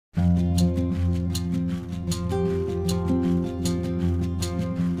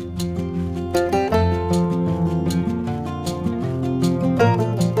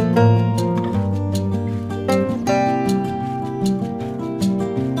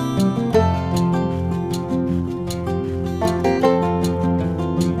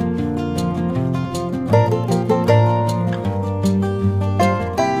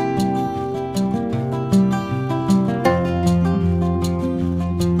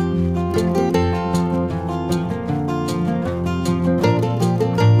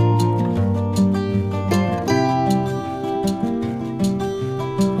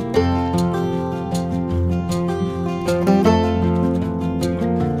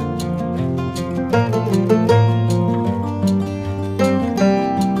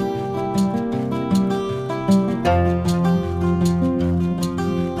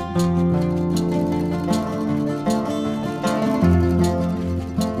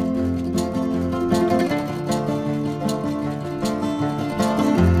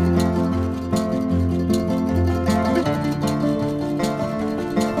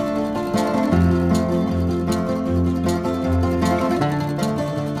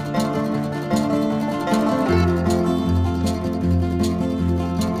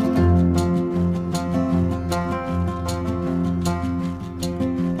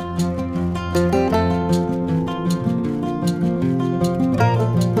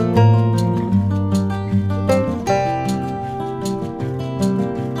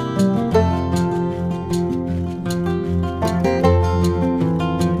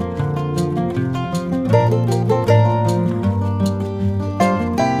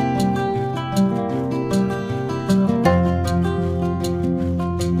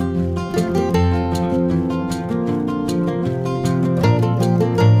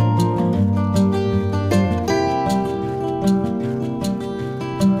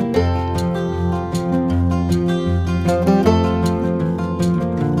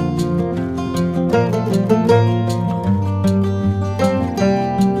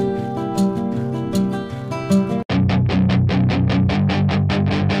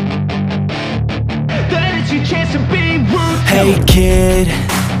Hey kid,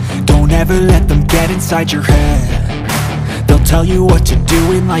 don't ever let them get inside your head. They'll tell you what to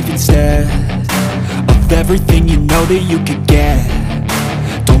do in life instead of everything you know that you could get.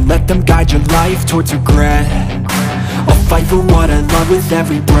 Don't let them guide your life towards regret. I'll fight for what I love with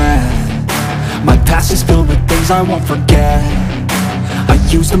every breath. My past is filled with things I won't forget. I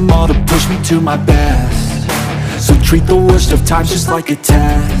use them all to push me to my best. So treat the worst of times just like a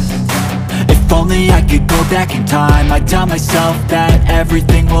test. If only I could go back in time, I'd tell myself that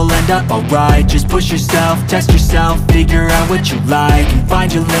everything will end up alright. Just push yourself, test yourself, figure out what you like, and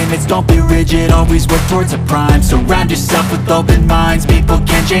find your limits, don't be rigid, always work towards a prime. Surround yourself with open minds, people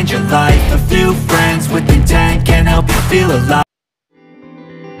can change your life. A few friends with intent can help you feel alive.